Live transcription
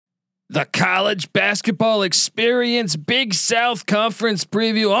The college basketball experience Big South Conference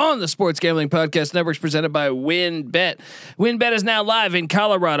preview on the Sports Gambling Podcast Network presented by WynnBET. WynnBET is now live in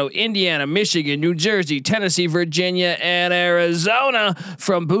Colorado, Indiana, Michigan, New Jersey, Tennessee, Virginia, and Arizona.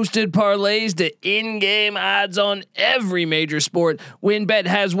 From boosted parlays to in-game odds on every major sport, WynnBET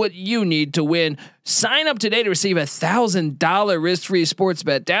has what you need to win. Sign up today to receive $1,000 risk-free sports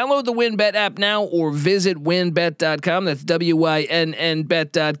bet. Download the WynnBET app now or visit wynnbet.com. That's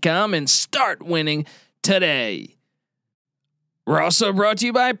WYNNBet.com and start winning today. We're also brought to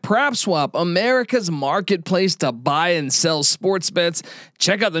you by PropSwap, America's marketplace to buy and sell sports bets.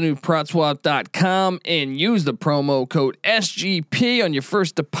 Check out the new PropSwap.com and use the promo code SGP on your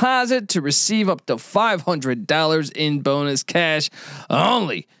first deposit to receive up to $500 in bonus cash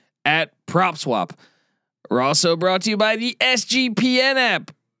only at PropSwap. We're also brought to you by the SGPN app.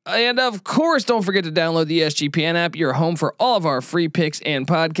 And of course, don't forget to download the SGPN app. You're home for all of our free picks and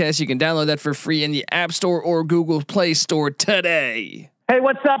podcasts. You can download that for free in the App Store or Google Play Store today. Hey,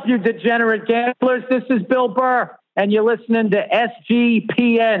 what's up, you degenerate gamblers? This is Bill Burr, and you're listening to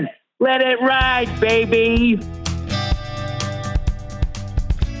SGPN. Let it ride, baby.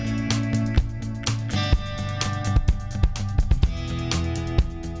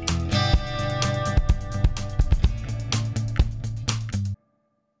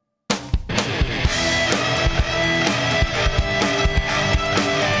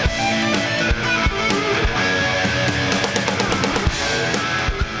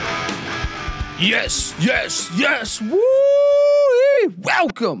 Yes. Woo!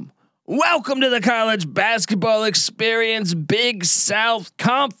 Welcome to the college basketball experience Big South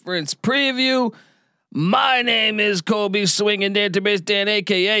Conference preview. My name is Colby Swinging Database Dan,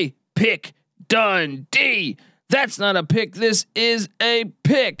 aka Pick Dundee. That's not a pick. This is a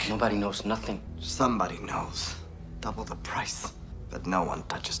pick. Nobody knows nothing. Somebody knows. Double the price, but no one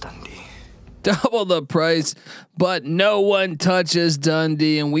touches Dundee. Double the price, but no one touches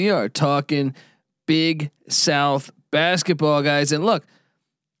Dundee, and we are talking Big South basketball, guys. And look,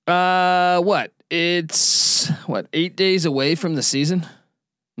 it's 8 days away from the season,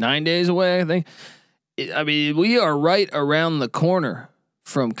 9 days away, I think. I mean, we are right around the corner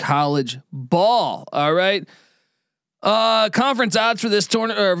from college ball. All right. Conference odds for this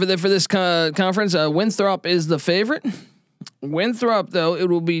tournament, or for this conference. Winthrop is the favorite. Winthrop, though, it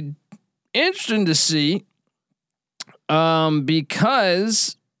will be interesting to see,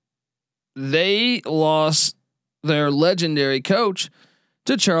 because they lost their legendary coach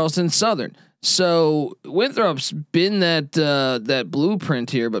to Charleston Southern. So Winthrop's been that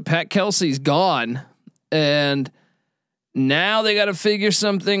blueprint here, but Pat Kelsey's gone, and now they got to figure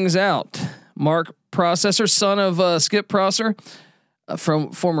some things out. Mark Processor, son of Skip Prosser,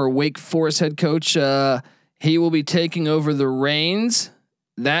 from former Wake Forest head coach, he will be taking over the reins.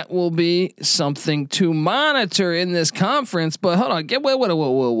 That will be something to monitor in this conference. But hold on,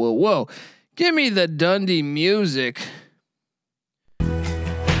 whoa! Give me the Dundee music.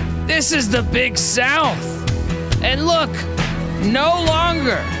 This is the Big South, and look, no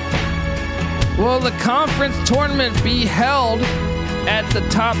longer will the conference tournament be held at the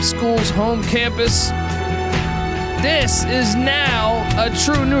top school's home campus. This is now a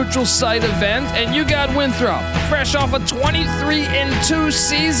true neutral site event, and you got Winthrop, fresh off a 23-2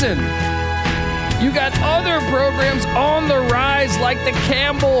 season. You got other programs on the rise, like the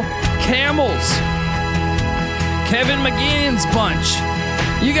Campbell Camels, Kevin McGeehan's bunch.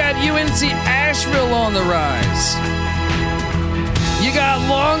 You got UNC Asheville on the rise. You got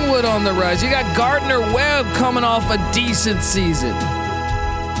Longwood on the rise. You got Gardner-Webb coming off a decent season.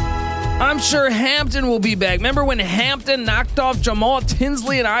 I'm sure Hampton will be back. Remember when Hampton knocked off Jamal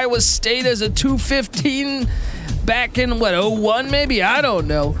Tinsley and Iowa State as a 215 back in 01 maybe? I don't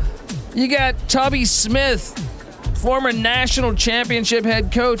know. You got Tubby Smith, former national championship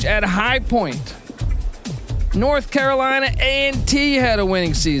head coach at High Point. North Carolina A&T had a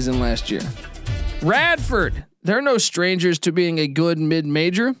winning season last year. Radford, they're no strangers to being a good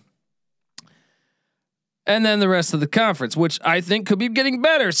mid-major. And then the rest of the conference, which I think could be getting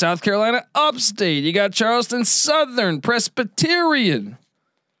better. South Carolina Upstate. You got Charleston Southern, Presbyterian.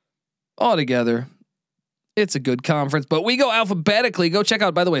 All together, it's a good conference. But we go alphabetically. Go check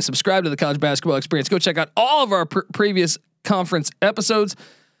out, by the way, subscribe to the College Basketball Experience. Go check out all of our previous conference episodes.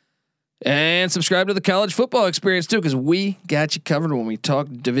 And subscribe to the College Football Experience too, because we got you covered when we talk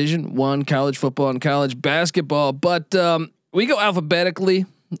Division I college football and college basketball. But we go alphabetically.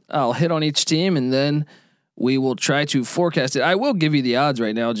 I'll hit on each team, and then we will try to forecast it. I will give you the odds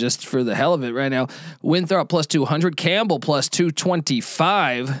right now, just for the hell of it. Right now, Winthrop plus 200, Campbell plus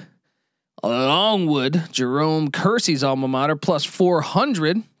 225. Longwood, Jerome Kersey's alma mater, plus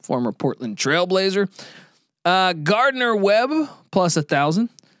 400. Former Portland Trailblazer. Gardner Webb, plus 1,000.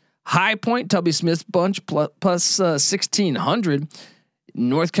 High Point, Tubby Smith's bunch, plus 1,600.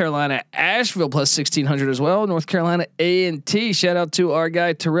 North Carolina Asheville, plus 1,600 as well. North Carolina A&T. Shout out to our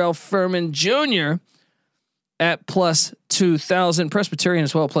guy Terrell Furman Jr. at plus 2,000. Presbyterian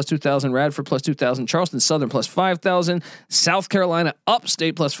as well, plus 2,000. Radford, plus 2,000. Charleston Southern, plus 5,000. South Carolina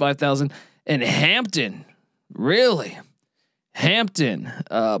Upstate, plus 5,000. And Hampton, really? Hampton,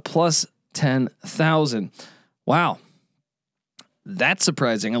 plus 10,000. Wow. That's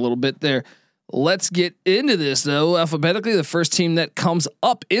surprising a little bit there. Let's get into this though. Alphabetically, the first team that comes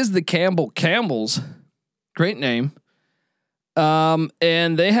up is the Campbell Camels. Great name.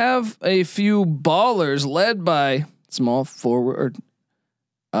 And they have a few ballers led by small forward,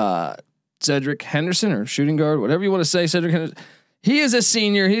 Cedric Henderson, or shooting guard, whatever you want to say. Cedric Henderson. He is a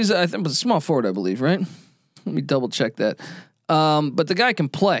senior. He's, I think, a small forward, I believe, right? Let me double check that. But the guy can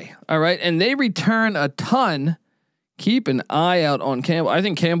play. All right. And they return a ton. Keep an eye out on Campbell. I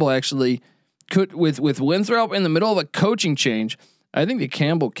think Campbell actually could, with Winthrop in the middle of a coaching change, I think the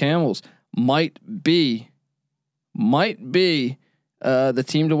Campbell Camels might be the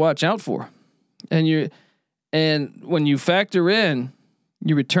team to watch out for. And when you factor in,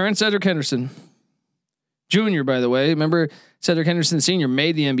 you return Cedric Henderson Jr., by the way. Remember, Cedric Henderson Sr.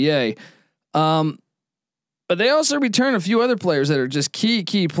 made the NBA. But they also return a few other players that are just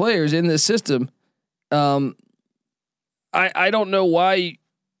key players in this system. I don't know why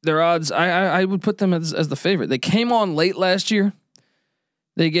their odds. I would put them as the favorite. They came on late last year.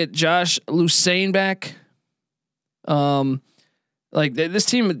 They get Josh Lucane back. This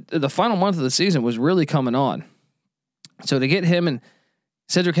team, the final month of the season was really coming on. So to get him and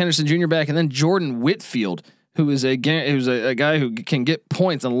Cedric Henderson Jr. back, and then Jordan Whitfield, who is a guy who can get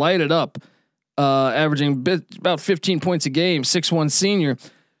points and light it up, averaging about 15 points a game, 6'1" senior.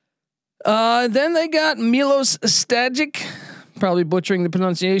 Then they got Milos Stajic, probably butchering the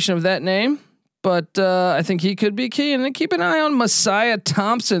pronunciation of that name, but I think he could be key. And then keep an eye on Messiah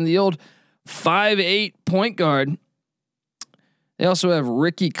Thompson, the old 5'8" point guard. They also have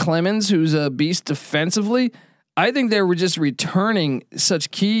Ricky Clemens, who's a beast defensively. I think they were just returning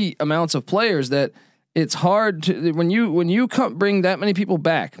such key amounts of players that it's hard to, when you bring that many people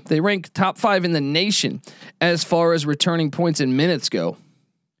back. They rank top 5 in the nation as far as returning points and minutes go.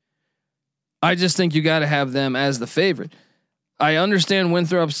 I just think you got to have them as the favorite. I understand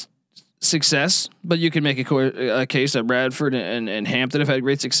Winthrop's success, but you can make a case that Radford and Hampton have had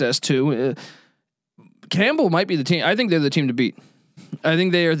great success too. Campbell might be the team. I think they're the team to beat. I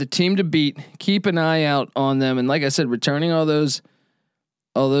think they are the team to beat. Keep an eye out on them, and like I said, returning all those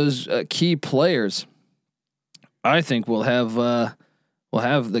key players. I think we'll have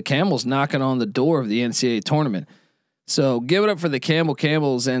the Camels knocking on the door of the NCAA tournament. So give it up for the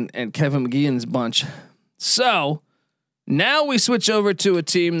Camels and Kevin McGeehan's bunch. So now we switch over to a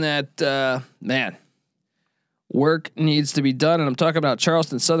team that work needs to be done, and I'm talking about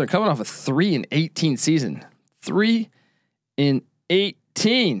Charleston Southern, coming off a 3-18 season.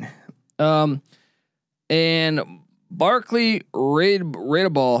 3-18. And Barclay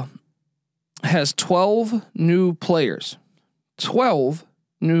Radeball has 12 new players. 12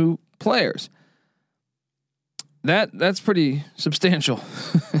 new players. That's pretty substantial.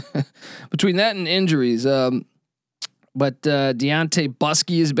 Between that and injuries. But Deontay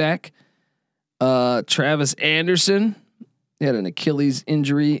Buskey is back. Travis Anderson, he had an Achilles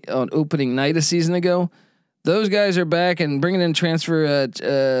injury on opening night a season ago. Those guys are back, and bringing in transfer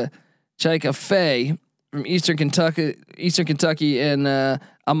Chika Faye from Eastern Kentucky, and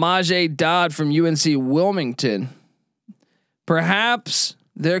Amaje Dodd from UNC Wilmington. Perhaps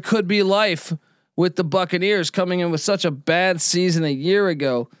there could be life with the Buccaneers coming in with such a bad season a year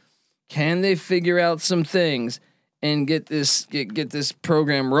ago. Can they figure out some things and get this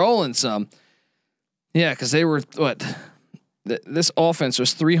program rolling some? Yeah, because they were this offense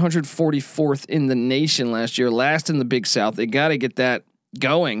was 344th in the nation last year, last in the Big South. They got to get that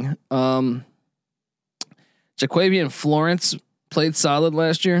going. Jaquavian Florence played solid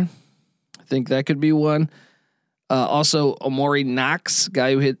last year. I think that could be one. Also, Omori Knox,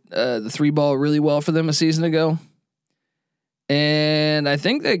 guy who hit the 3-ball really well for them a season ago. And I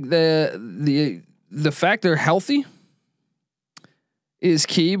think that the fact they're healthy is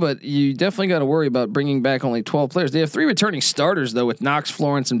key, but you definitely got to worry about bringing back only 12 players. They have 3 returning starters though, with Knox,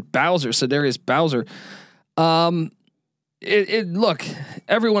 Florence, and Bowser, Cedarius Bowser. Look,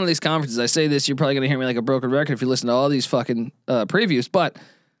 every one of these conferences, I say this, you're probably going to hear me like a broken record if you listen to all these fucking previews, but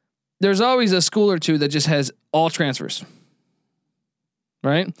there's always a school or two that just has all transfers,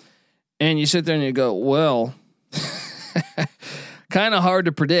 right? And you sit there and you go, well, kind of hard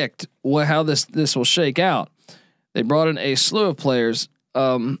to predict how this will shake out. They brought in a slew of players.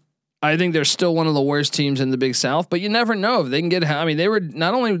 I think they're still one of the worst teams in the Big South, but you never know if they can get. I mean, they were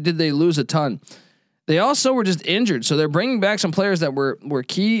not only did they lose a ton, they also were just injured. So they're bringing back some players that were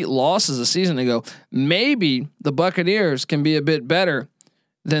key losses a season ago. Maybe the Buccaneers can be a bit better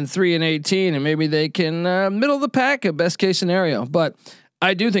than 3-18, and maybe they can middle of the pack at best case scenario. But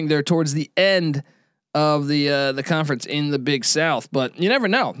I do think they're towards the end of the conference in the Big South. But you never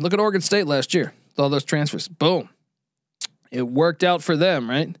know. Look at Oregon State last year with all those transfers. Boom, it worked out for them,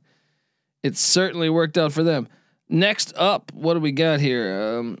 right? It certainly worked out for them. Next up, what do we got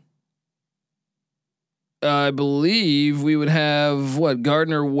here? I believe we would have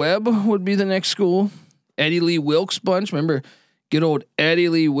Gardner Webb would be the next school. Eddie Lee Wilkes bunch. Remember, good old Eddie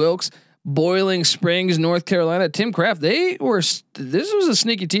Lee Wilkes. Boiling Springs, North Carolina. Tim Kraft. This was a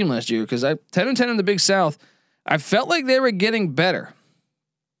sneaky team last year because 10-10 in the Big South. I felt like they were getting better.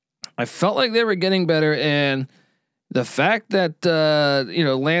 And the fact that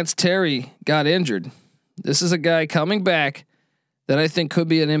Lance Terry got injured, this is a guy coming back that I think could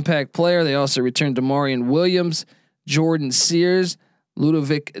be an impact player. They also returned Damarian Williams, Jordan Sears,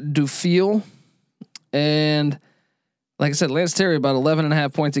 Ludovic Dufiel, and like I said, Lance Terry about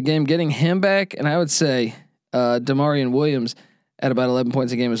 11.5 points a game. Getting him back, and I would say Damarian Williams at about 11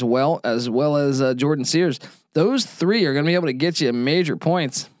 points a game as well as Jordan Sears. Those three are going to be able to get you major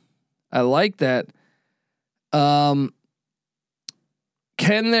points. I like that. Can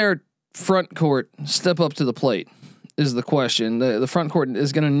their front court step up to the plate is the question. The front court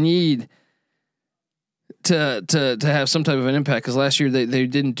is going to need to have some type of an impact because last year they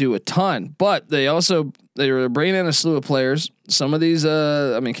didn't do a ton, but they were bringing in a slew of players. Some of these,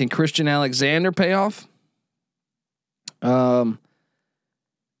 can Christian Alexander pay off? Because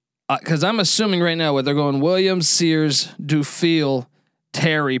I'm assuming right now they're going Williams, Sears, Dufiel,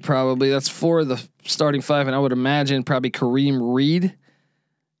 Terry probably. That's 4 of the starting 5, and I would imagine probably Kareem Reed,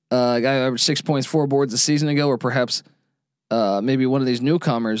 a guy who averaged 6 points, 4 boards a season ago, or perhaps maybe one of these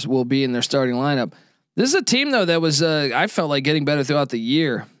newcomers will be in their starting lineup. This is a team though that was I felt like getting better throughout the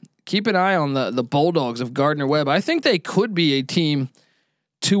year. Keep an eye on the Bulldogs of Gardner Webb. I think they could be a team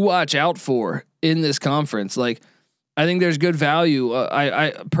to watch out for in this conference. Like, I think there's good value.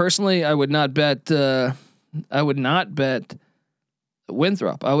 I personally, I would not bet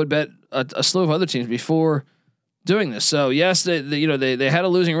Winthrop. I would bet a slew of other teams before doing this. So yes, they had a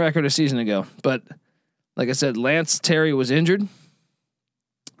losing record a season ago, but like I said, Lance Terry was injured,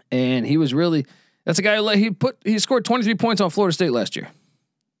 and he was really. That's a guy he scored 23 points on Florida State last year.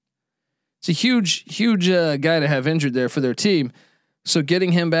 It's a huge guy to have injured there for their team. So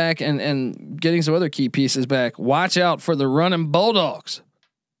getting him back and getting some other key pieces back. Watch out for the running Bulldogs.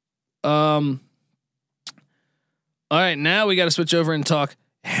 All right, now we got to switch over and talk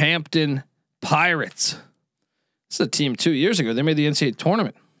Hampton Pirates. This is a team 2 years ago. They made the NCAA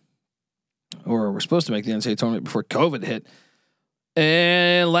tournament, or were supposed to make the NCAA tournament before COVID hit.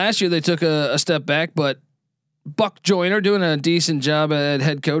 And last year they took a step back, but Buck Joyner doing a decent job at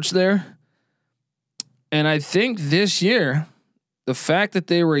head coach there. And I think this year, the fact that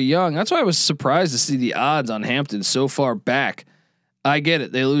they were young, that's why I was surprised to see the odds on Hampton so far back. I get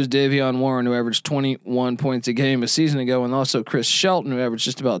it. They lose Davion Warren, who averaged 21 points a game a season ago, and also Chris Shelton, who averaged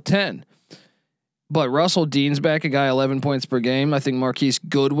just about 10. But Russell Dean's back, a guy 11 points per game. I think Marquise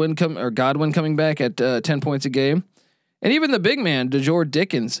Godwin coming back at 10 points a game. And even the big man, DeJour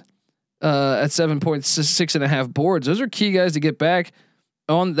Dickens, at 7 points, 6.5 boards. Those are key guys to get back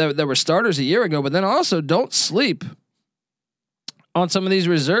on that were starters a year ago. But then also don't sleep on some of these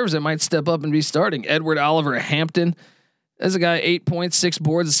reserves that might step up and be starting. Edward Oliver at Hampton, as a guy, 8 points, 6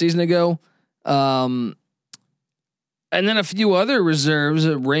 boards a season ago. And then a few other reserves,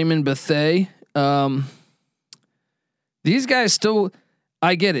 Raymond Bethea. These guys still.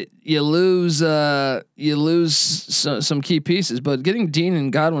 I get it. You lose some key pieces, but getting Dean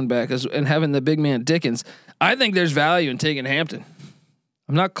and Godwin back and having the big man Dickens, I think there's value in taking Hampton.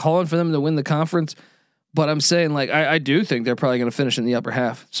 I'm not calling for them to win the conference, but I'm saying I do think they're probably going to finish in the upper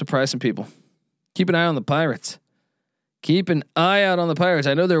half, surprise some people. Keep an eye on the Pirates. Keep an eye out on the Pirates.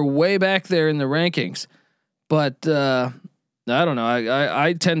 I know they're way back there in the rankings, but I don't know.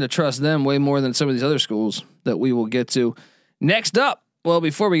 I tend to trust them way more than some of these other schools that we will get to next up. Well,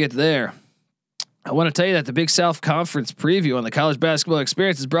 before we get there, I want to tell you that the Big South Conference preview on the College Basketball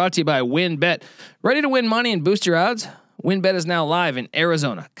Experience is brought to you by WynnBET. Ready to win money and boost your odds? WynnBET is now live in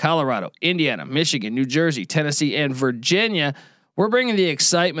Arizona, Colorado, Indiana, Michigan, New Jersey, Tennessee, and Virginia. We're bringing the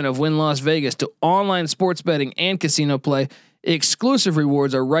excitement of Wynn Las Vegas to online sports betting and casino play. Exclusive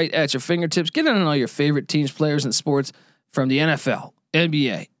rewards are right at your fingertips. Get in on all your favorite teams, players, and sports from the NFL,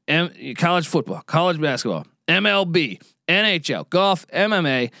 NBA, college football, college basketball, MLB, NHL, golf,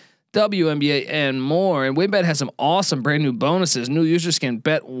 MMA, WNBA, and more. And WynnBET has some awesome brand new bonuses. New users can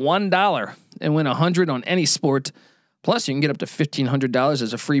bet $1 and win $100 on any sport. Plus, you can get up to $1,500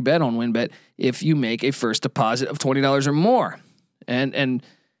 as a free bet on WynnBET if you make a first deposit of $20 or more. And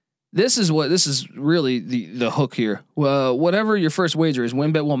this is really the hook here. Whatever your first wager is,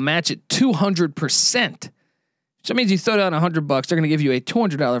 WynnBET will match it 200%. So that means you throw down $100, they're going to give you a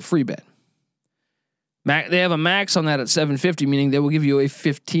 $200 free bet. They have a max on that at $750, meaning they will give you a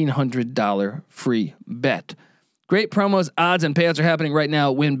 $1,500 free bet. Great promos, odds, and payouts are happening right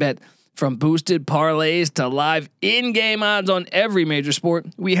now at WynnBET. From boosted parlays to live in-game odds on every major sport,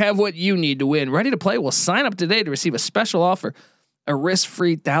 we have what you need to win. Ready to play? Well, sign up today to receive a special offer, a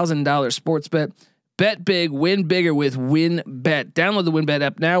risk-free $1,000 sports bet. Bet big, win bigger with WynnBET. Download the WynnBET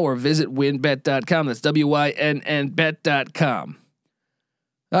app now or visit wynnbet.com. That's WYNNBet.com.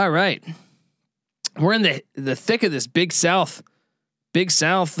 All right. We're in the thick of this Big South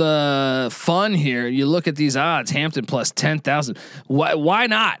fun here. You look at these odds, Hampton plus 10,000. Why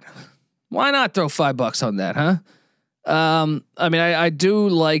not? Why not throw $5 on that, huh? I mean, I do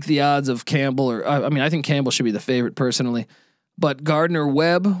like the odds of Campbell, I think Campbell should be the favorite personally, but Gardner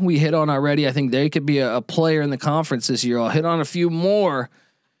Webb we hit on already. I think they could be a player in the conference this year. I'll hit on a few more,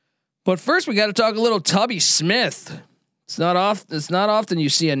 but first we got to talk a little Tubby Smith. It's not often you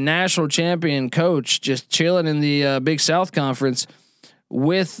see a national champion coach just chilling in the Big South Conference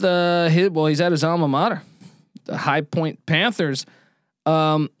with he's at his alma mater, the High Point Panthers.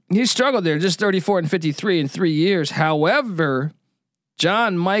 He struggled there, just 34-53 in 3 years. However,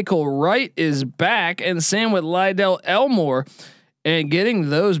 John Michael Wright is back, and same with Lydell Elmore, and getting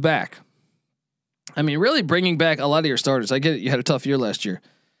those back. I mean, really bringing back a lot of your starters. I get it. You had a tough year last year.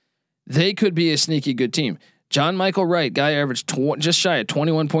 They could be a sneaky good team. John Michael Wright, guy averaged just shy of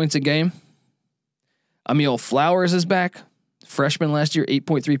 21 points a game. Emil Flowers is back. Freshman last year,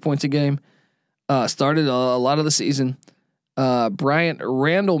 8.3 points a game. Started a lot of the season. Bryant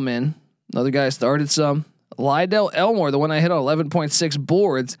Randleman, another guy, started some. Lydell Elmore, the one I hit on, 11.6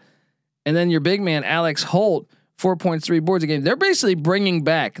 boards. And then your big man, Alex Holt, 4.3 boards a game. They're basically bringing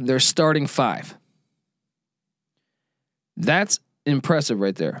back their starting five. That's impressive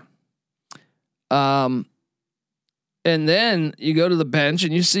right there. And then you go to the bench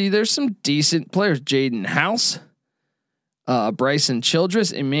and you see there's some decent players. Jaden House, Bryson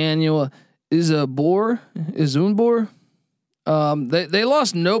Childress, Emmanuel Izunbor. They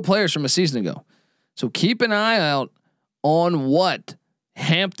lost no players from a season ago. So keep an eye out on what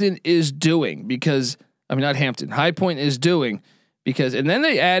Hampton is doing, because not Hampton, High Point is doing, because, and then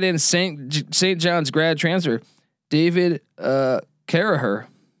they add in St. John's grad transfer, David Caraher.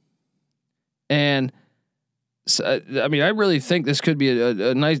 And so, I really think this could be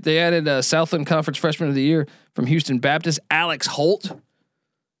a nice, they added Southland Conference Freshman of the Year from Houston Baptist, Alex Holt.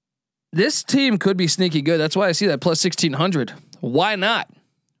 This team could be sneaky good. That's why I see that plus 1,600. Why not?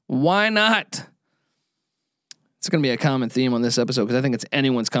 It's going to be a common theme on this episode because I think it's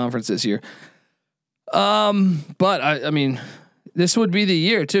anyone's conference this year. But I mean, this would be the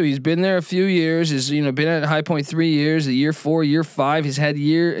year too. He's been there a few years. He's been at High Point 3 years. The year 4, year 5. He's had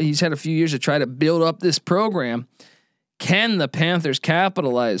a few years to try to build up this program. Can the Panthers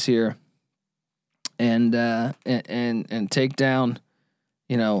capitalize here and take down,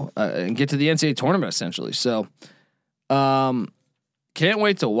 and get to the NCAA tournament essentially? So, can't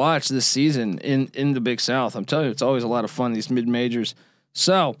wait to watch this season in the Big South. I'm telling you, it's always a lot of fun, these mid majors.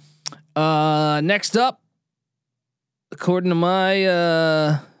 So, next up, according to my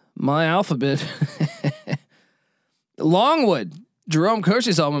alphabet, Longwood, Jerome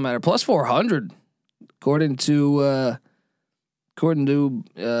Kersey's alma mater, plus 400, according to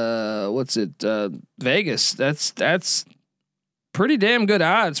Vegas. That's pretty damn good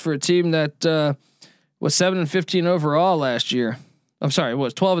odds for a team that was 7-15 overall last year. I'm sorry, it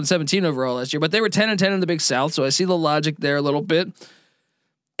was 12-17 overall last year, but they were 10-10 in the Big South. So I see the logic there a little bit.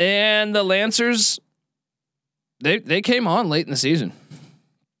 And the Lancers, they came on late in the season.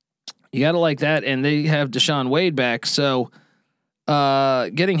 You got to like that. And they have Deshaun Wade back. So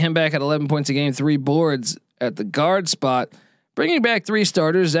getting him back at 11 points a game, 3 boards at the guard spot, bringing back 3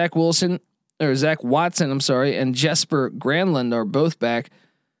 starters, Zach Watson, and Jesper Granlund are both back.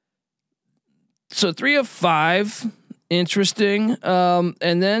 So 3 of 5. Interesting. And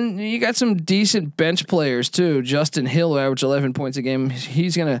then you got some decent bench players too. Justin Hill, who averaged 11 points a game.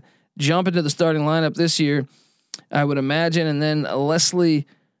 He's going to jump into the starting lineup this year, I would imagine. And then Leslie,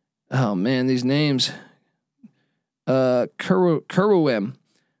 oh man, these names. Kuruwem.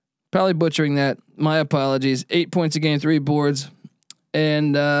 Probably butchering that. My apologies. 8 points a game, 3 boards,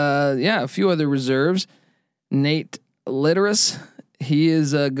 and a few other reserves. Nate Litteris. He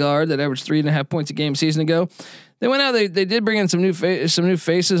is a guard that averaged 3.5 points a game a season ago. They went out. They did bring in some new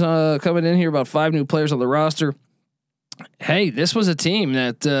faces coming in here. About 5 new players on the roster. Hey, this was a team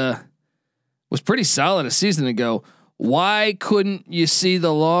that was pretty solid a season ago. Why couldn't you see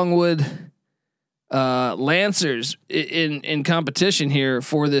the Longwood Lancers in competition here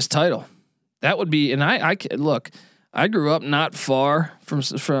for this title? That would be. And I look. I grew up not far from.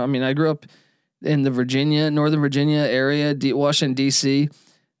 I mean, I grew up in the Northern Virginia area, Washington D.C.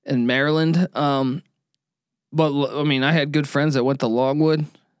 and Maryland. But I mean, I had good friends that went to Longwood.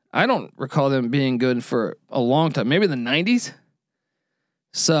 I don't recall them being good for a long time, maybe the 90s.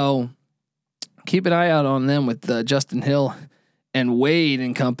 So keep an eye out on them with Justin Hill and Wade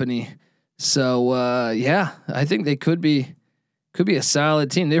and company. So I think they could be a solid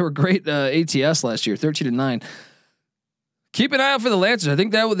team. They were great ATS last year, 13-9. Keep an eye out for the Lancers. I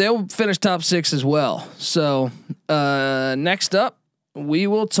think they'll finish top 6 as well. So next up, we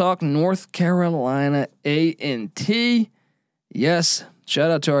will talk North Carolina A&T. Yes,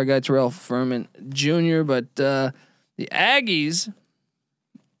 shout out to our guy Terrell Furman Jr. But the Aggies,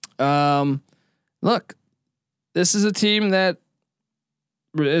 look, this is a team that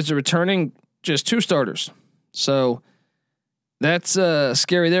is returning just 2 starters, so that's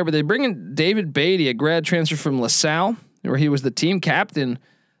scary there. But they bring in David Beatty, a grad transfer from LaSalle, where he was the team captain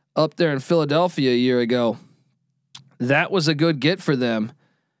up there in Philadelphia a year ago. That was a good get for them.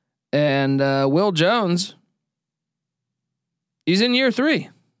 And Will Jones, he's in year 3.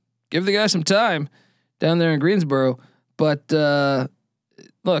 Give the guy some time down there in Greensboro. But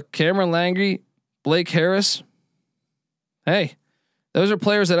look, Cameron Langley, Blake Harris. Hey, those are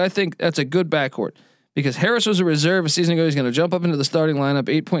players that I think that's a good backcourt, because Harris was a reserve a season ago. He's going to jump up into the starting lineup,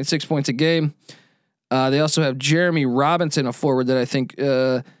 8.6 points a game. They also have Jeremy Robinson, a forward that I think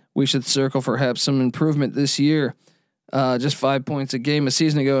we should circle for perhaps some improvement this year. Just 5 points a game a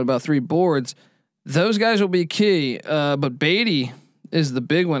season ago and about 3 boards. Those guys will be key. But Beatty is the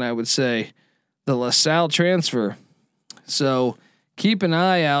big one, I would say, the LaSalle transfer. So keep an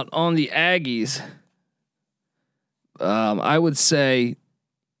eye out on the Aggies. I would say,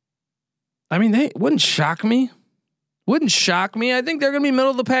 I mean, they wouldn't shock me. I think they're going to be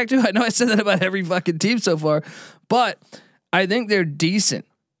middle of the pack too. I know I said that about every fucking team so far, but I think they're decent.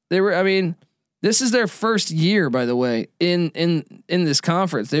 This is their first year, by the way, in this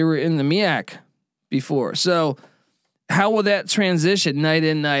conference. They were in the MEAC before. So how will that transition night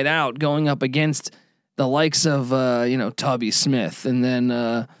in, night out, going up against the likes of Tubby Smith and then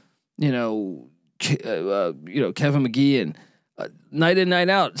Kevin McGee night in, night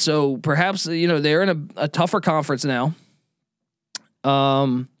out. So perhaps they're in a tougher conference now.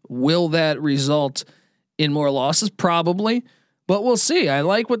 Will that result in more losses? Probably. But we'll see. I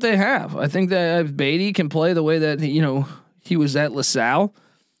like what they have. I think that if Beatty can play the way that he was at LaSalle,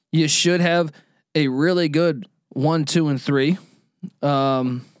 you should have a really good 1, 2, and 3.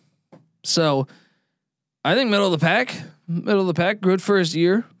 So I think middle of the pack, good first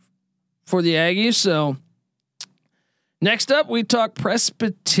year for the Aggies. So next up, we talk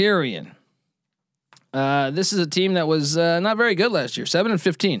Presbyterian. This is a team that was not very good last year,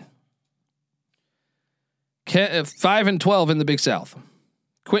 7-15. 5-12 in the Big South.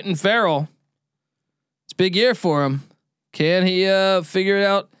 Quentin Farrell, it's a big year for him. Can he figure it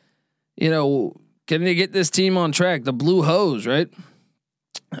out? Can he get this team on track? The Blue Hose, right?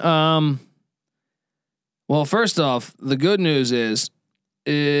 Well, first off, the good news is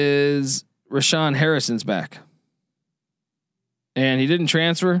Rashawn Harrison's back, and he didn't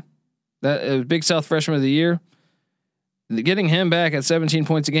transfer. That Big South Freshman of the Year. Getting him back at 17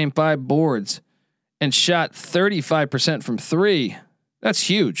 points a game, 5 boards, and shot 35% from 3. That's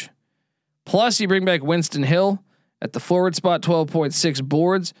huge. Plus, you bring back Winston Hill at the forward spot, 12.6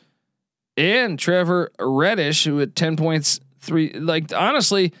 boards, and Trevor Reddish, who at 10 points, 3. Like,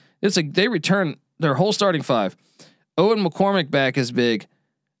 honestly, they return their whole starting 5. Owen McCormick back is big.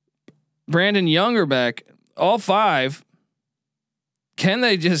 Brandon Younger back. All 5. Can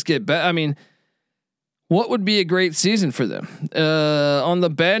they just get back? I mean, what would be a great season for them? On the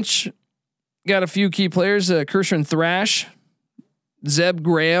bench, got a few key players: Kershaw Thrash, Zeb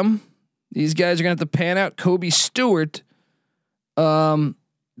Graham. These guys are gonna have to pan out. Kobe Stewart.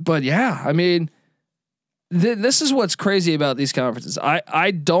 But yeah, I mean, this is what's crazy about these conferences.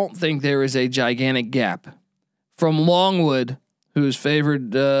 I don't think there is a gigantic gap from Longwood, who's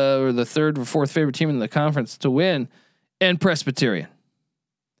favored or the 3rd or 4th favorite team in the conference to win, and Presbyterian.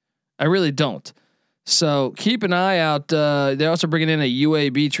 I really don't. So keep an eye out. They're also bringing in a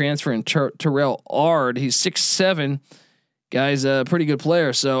UAB transfer in Terrell Ard. He's 6'7". Guy's a pretty good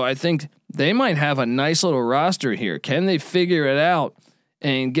player. So I think they might have a nice little roster here. Can they figure it out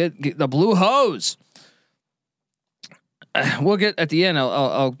and get the Blue Hose? We'll get at the end.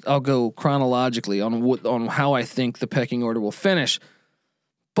 I'll go chronologically on how I think the pecking order will finish.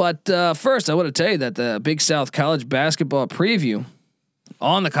 But first, I want to tell you that the Big South College Basketball Preview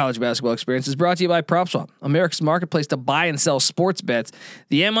on the College Basketball Experience is brought to you by PropSwap, America's marketplace to buy and sell sports bets.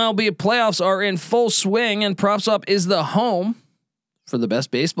 The MLB playoffs are in full swing, and PropSwap is the home for the best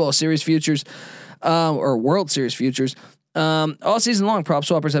baseball series futures or World Series futures. All season long, prop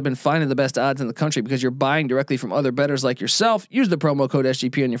swappers have been finding the best odds in the country because you're buying directly from other bettors like yourself. Use the promo code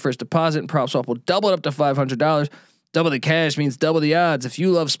SGP on your first deposit, and PropSwap will double it up to $500. Double the cash means double the odds. If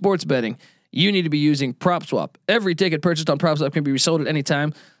you love sports betting, you need to be using PropSwap. Every ticket purchased on PropSwap can be resold at any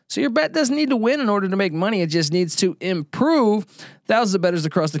time, so your bet doesn't need to win in order to make money. It just needs to improve. Thousands of bettors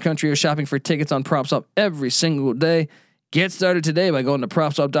across the country are shopping for tickets on PropSwap every single day. Get started today by going to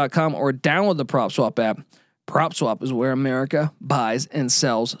PropSwap.com or download the PropSwap app. PropSwap is where America buys and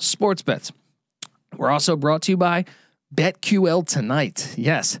sells sports bets. We're also brought to you by BetQL Tonight.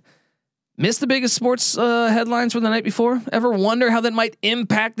 Yes. Miss the biggest sports headlines from the night before? Ever wonder how that might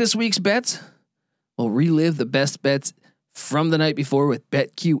impact this week's bets? Well, relive the best bets from the night before with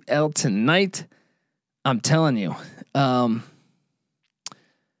BetQL Tonight. I'm telling you. I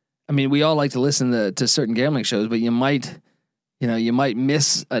mean, we all like to listen to certain gambling shows, but you might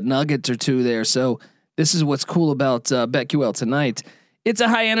miss a nugget or two there. So this is what's cool about BetQL Tonight. It's a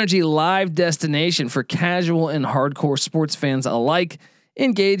high energy live destination for casual and hardcore sports fans alike.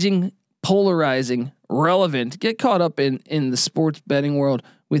 Engaging, polarizing, relevant. Get caught up in the sports betting world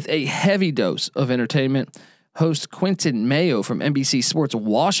with a heavy dose of entertainment. Host Quentin Mayo from NBC Sports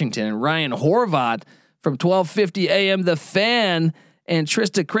Washington and Ryan Horvath from 1250 AM The Fan and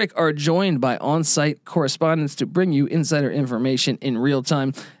Trista Crick are joined by on-site correspondents to bring you insider information in real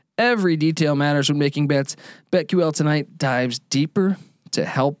time. Every detail matters when making bets. BetQL Tonight dives deeper to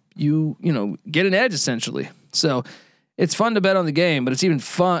help you, get an edge essentially. So it's fun to bet on the game, but it's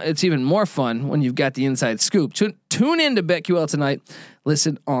even more fun when you've got the inside scoop. Tune in to BetQL Tonight.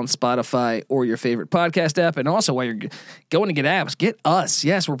 Listen on Spotify or your favorite podcast app. And also while you're going to get apps, get us.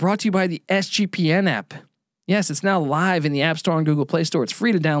 Yes, we're brought to you by the SGPN app. Yes, it's now live in the App Store and Google Play Store. It's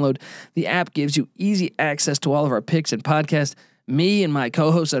free to download. The app gives you easy access to all of our picks and podcasts. Me and my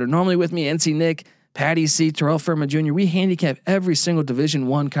co-hosts that are normally with me, NC Nick, Patty C, Terrell Furman Jr., we handicap every single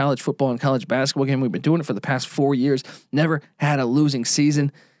Division I college football and college basketball game. We've been doing it for the past 4 years. Never had a losing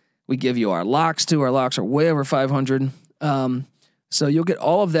season. We give you our locks too. Our locks are way over 500. So you'll get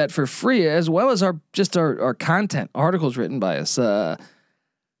all of that for free, as well as our content, articles written by us,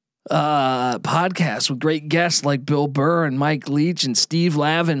 podcasts with great guests like Bill Burr and Mike Leach and Steve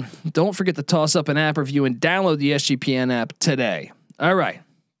Lavin. Don't forget to toss up an app review and download the SGPN app today. All right,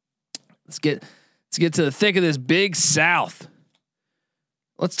 let's get to the thick of this Big South.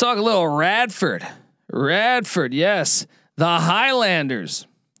 Let's talk a little Radford. Radford, yes, the Highlanders.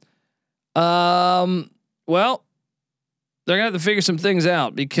 Well, they're gonna have to figure some things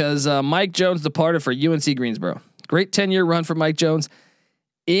out because Mike Jones departed for UNC Greensboro. Great 10-year run for Mike Jones.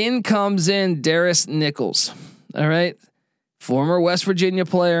 In comes in Darius Nichols. All right. Former West Virginia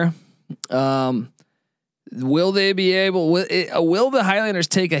player. Will they be able, will the Highlanders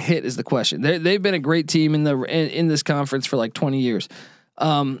take a hit is the question. They've been a great team in this conference for like 20 years.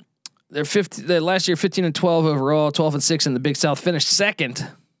 They're last year 15-12 overall, 12-6 in the Big South, finished second.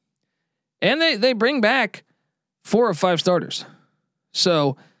 And they bring back 4 or 5 starters.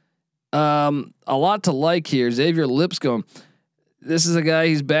 So a lot to like here. Xavier Lipscomb. This is a guy,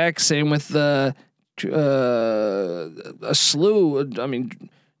 he's back. Same with a slew. I mean,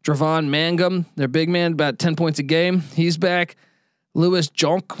 Dravon Mangum, their big man, about 10 points a game. He's back. Lewis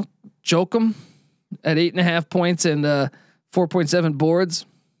Jokum at 8.5 points and 4.7 boards.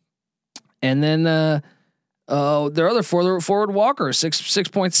 And then their other forward Walker,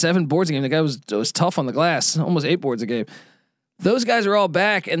 6.7 boards a game. The guy was tough on the glass, almost 8 boards a game. Those guys are all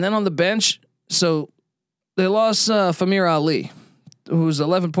back. And then on the bench, so they lost Famir Ali, who's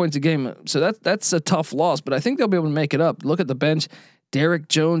 11 points a game. So that's a tough loss, but I think they'll be able to make it up. Look at the bench. Derek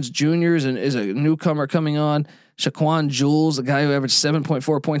Jones Jr. is a newcomer coming on. Shaquan Jules, a guy who averaged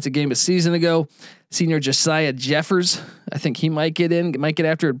 7.4 points a game a season ago. Senior Josiah Jeffers, I think he might get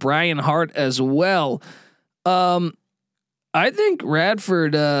after it. Brian Hart as well. I think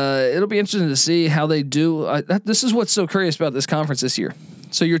Radford, it'll be interesting to see how they do. This is what's so curious about this conference this year.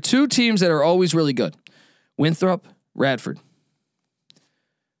 So your 2 teams that are always really good, Winthrop, Radford.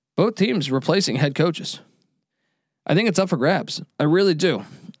 both teams replacing head coaches. I think it's up for grabs. I really do.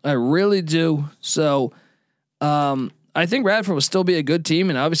 So, I think Radford will still be a good team,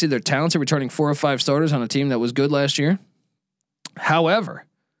 and obviously they're talented, returning 4 or 5 starters on a team that was good last year. However,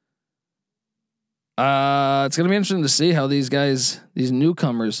 it's going to be interesting to see how these guys, these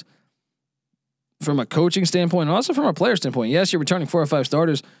newcomers, from a coaching standpoint and also from a player standpoint. Yes, you're returning 4 or 5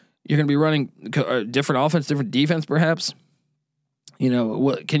 starters. You're going to be running different offense, different defense, perhaps.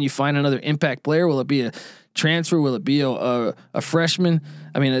 Can you find another impact player? Will it be a transfer? Will it be a freshman?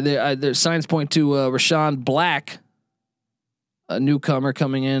 I mean, there's signs point to Rashawn Black, a newcomer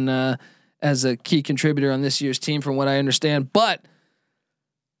coming in as a key contributor on this year's team, from what I understand. But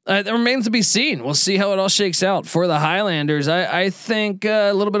it remains to be seen. We'll see how it all shakes out for the Highlanders. I think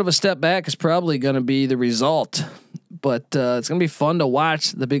a little bit of a step back is probably going to be the result, but it's going to be fun to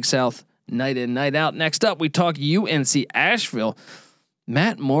watch the Big South night in, night out. Next up, we talk UNC Asheville.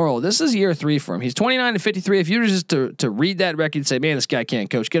 Matt Morrill, this is year 3 for him. He's 29-53. If you were just to read that record and say, man, this guy can't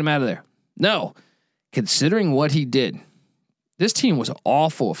coach, get him out of there. No, considering what he did, this team was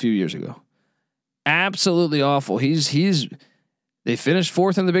awful a few years ago. Absolutely awful. They finished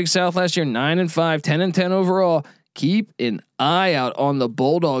 4th in the Big South last year, 9-5, 10-10 overall. Keep an eye out on the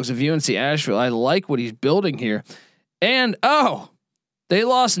Bulldogs of UNC Asheville. I like what he's building here. And they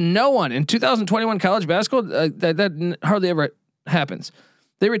lost no one in 2021 college basketball. That hardly ever happens.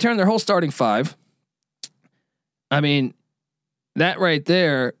 They returned their whole starting 5. I mean, that right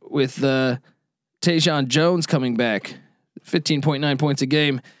there with Tajon Jones coming back, 15.9 points a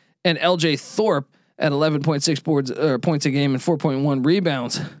game, and LJ Thorpe at 11.6 points a game and 4.1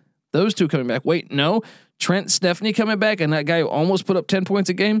 rebounds. Those two coming back. Wait, no, Trent Stepney coming back, and that guy who almost put up 10 points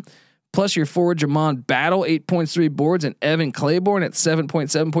a game. Plus your forward Jamon Battle, 8.3 boards, and Evan Claiborne at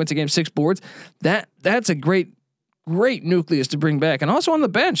 7.7 points a game, 6 boards. That's a great nucleus to bring back. And also on the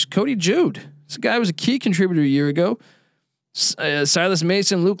bench, Cody Jude. This guy was a key contributor a year ago. Silas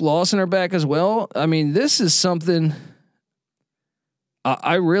Mason, Luke Lawson are back as well. I mean, this is something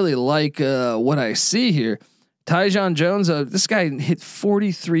I really like what I see here. Tyjon Jones, this guy hit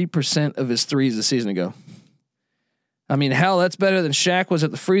 43% of his threes a season ago. I mean, hell, that's better than Shaq was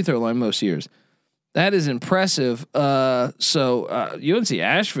at the free throw line most years. That is impressive. So UNC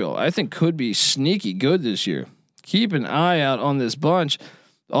Asheville, I think, could be sneaky good this year. Keep an eye out on this bunch.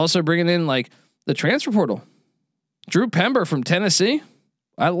 Also bringing in like the transfer portal, Drew Pember from Tennessee.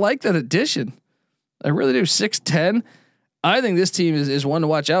 I like that addition. I really do. 6'10". I think this team is one to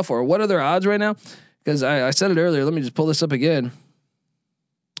watch out for. What are their odds right now? Because I said it earlier. Let me just pull this up again.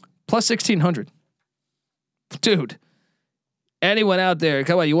 Plus 1,600. Dude, anyone out there,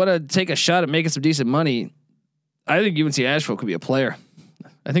 come on, you want to take a shot at making some decent money? I think UNC Asheville could be a player.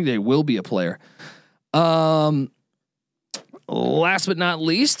 I think they will be a player. Last but not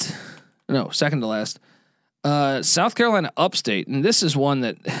least, second to last, South Carolina Upstate. And this is one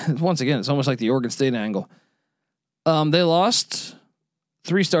that, once again, it's almost like the Oregon State angle. They lost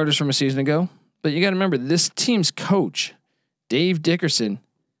 3 starters from a season ago, but you got to remember this team's coach, Dave Dickerson,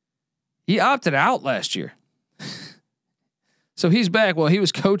 he opted out last year. So he's back. Well, he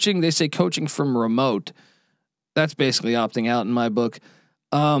was coaching. They say coaching from remote. That's basically opting out in my book.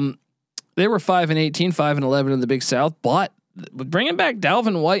 They were 5-18, 5-11 in the Big South, but bringing back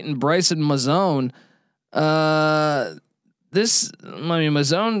Dalvin White and Bryson Mazzone,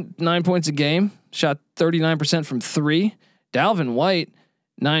 Mazzone 9 points a game, shot 39% from 3. Dalvin White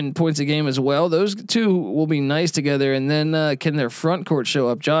 9 points a game as well. Those two will be nice together. And then can their front court show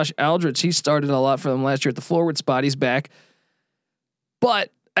up? Josh Aldridge, he started a lot for them last year at the forward spot. He's back,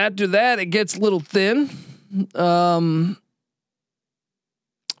 but after that it gets a little thin.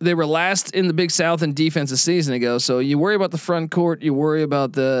 They were last in the Big South in defense a season ago. So you worry about the front court, you worry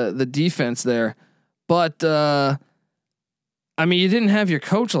about the defense there. But I mean, you didn't have your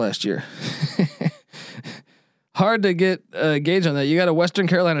coach last year. Hard to get a gauge on that. You got a Western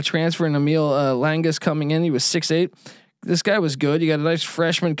Carolina transfer in Emil Langus coming in. He was 6'8". This guy was good. You got a nice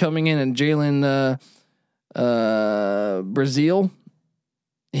freshman coming in and Jalen Brazil.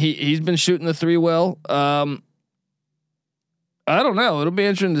 He's been shooting the 3 well. I don't know. It'll be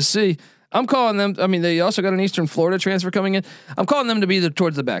interesting to see. I'm calling them. I mean, they also got an Eastern Florida transfer coming in. I'm calling them to be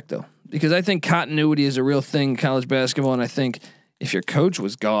towards the back though, because I think continuity is a real thing in college basketball. And I think if your coach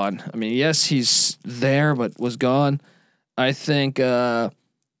was gone, I mean, yes, he's there, but was gone. I think that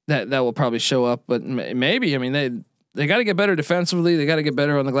will probably show up, but maybe, I mean, they got to get better defensively. They got to get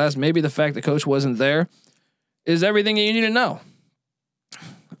better on the glass. Maybe the fact that coach wasn't there is everything you need to know.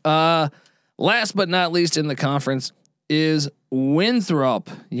 Last but not least in the conference is Winthrop.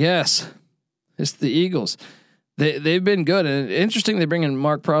 Yes, it's the Eagles. they've been good, and interesting they bring in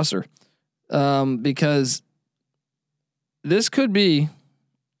Mark Prosser because this could be.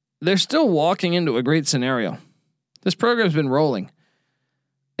 They're still walking into a great scenario. This program's been rolling,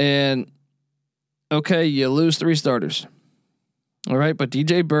 and okay, you lose 3 starters, all right, but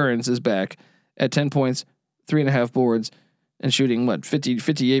DJ Burns is back at 10 points, 3.5 boards, and shooting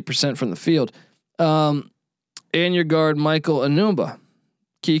 58% from the field. And your guard Michael Anumba,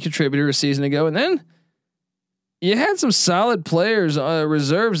 key contributor a season ago, and then you had some solid players,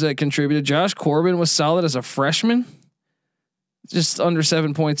 reserves that contributed. Josh Corbin was solid as a freshman, just under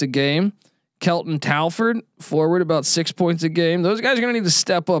 7 points a game. Kelton Talford, forward, about 6 points a game. Those guys are going to need to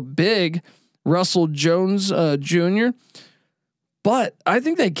step up big. Russell Jones Jr. But I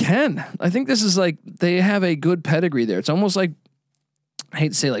think they can. I think this is like they have a good pedigree there. It's almost like, I hate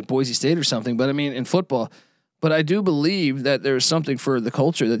to say like Boise State or something, but I mean in football. But I do believe that there's something for the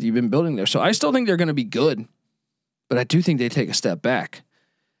culture that you've been building there. So I still think they're going to be good, but I do think they take a step back.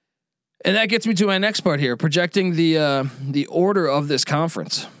 And that gets me to my next part here, projecting the order of this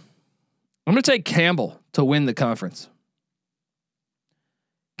conference. I'm going to take Campbell to win the conference.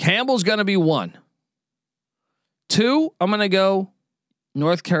 Campbell's going to be 1. 2, I'm going to go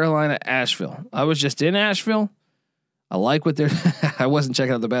North Carolina, Asheville. I was just in Asheville. I like what they're, I wasn't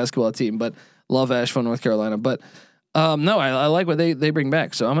checking out the basketball team, but love Asheville, North Carolina. But no, I like what they bring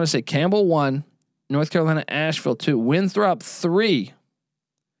back. So I'm going to say Campbell 1, North Carolina, Asheville 2, Winthrop 3,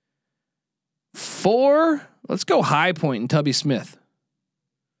 4. Let's go High Point and Tubby Smith.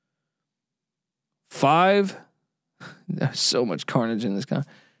 5. There's so much carnage in this guy.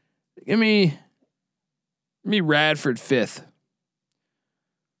 Give me Radford 5th.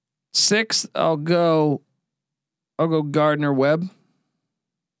 6th, I'll go Gardner Webb.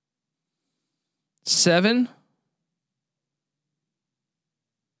 7,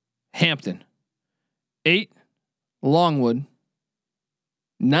 Hampton. 8, Longwood.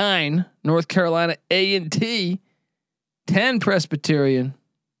 9, North Carolina A&T. 10, Presbyterian.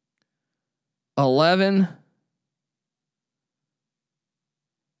 11,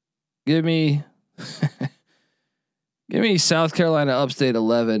 give me South Carolina Upstate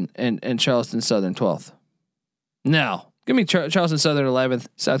 11 and Charleston Southern 12th. No, give me Charleston Southern 11th,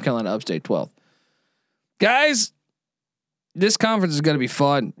 South Carolina Upstate 12th. Guys, this conference is going to be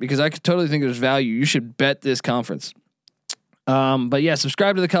fun because I could totally think there's value. You should bet this conference. But yeah,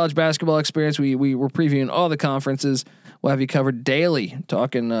 subscribe to the College Basketball Experience. We were previewing all the conferences. We'll have you covered daily,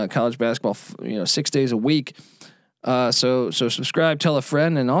 talking college basketball, 6 days a week. So subscribe, tell a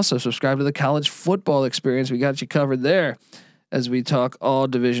friend, and also subscribe to the College Football Experience. We got you covered there as we talk all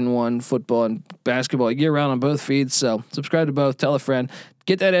Division I football and basketball year round on both feeds. So subscribe to both, tell a friend,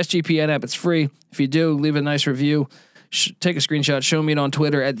 get that SGPN app. It's free. If you do, leave a nice review. Take a screenshot, show me it on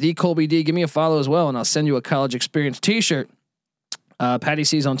Twitter at @TheColbyD. Give me a follow as well, and I'll send you a College Experience t-shirt. Patty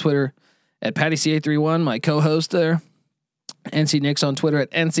C's on Twitter at PattyC831, my co-host there. NC Nick's on Twitter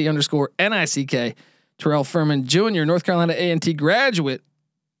at NC_NICK. Terrell Furman Jr., North Carolina A&T graduate,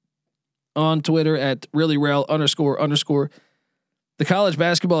 on Twitter at @ReallyRail__. The College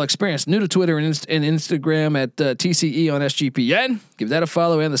Basketball Experience, new to Twitter and Instagram at TCE on SGPN. Give that a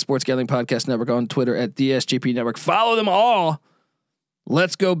follow, and the Sports Gambling Podcast Network on Twitter at the SGP Network. Follow them all.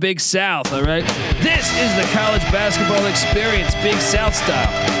 Let's go Big South, all right? This is the College Basketball Experience, Big South style.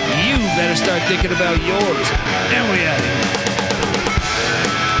 You better start thinking about yours. And we out here.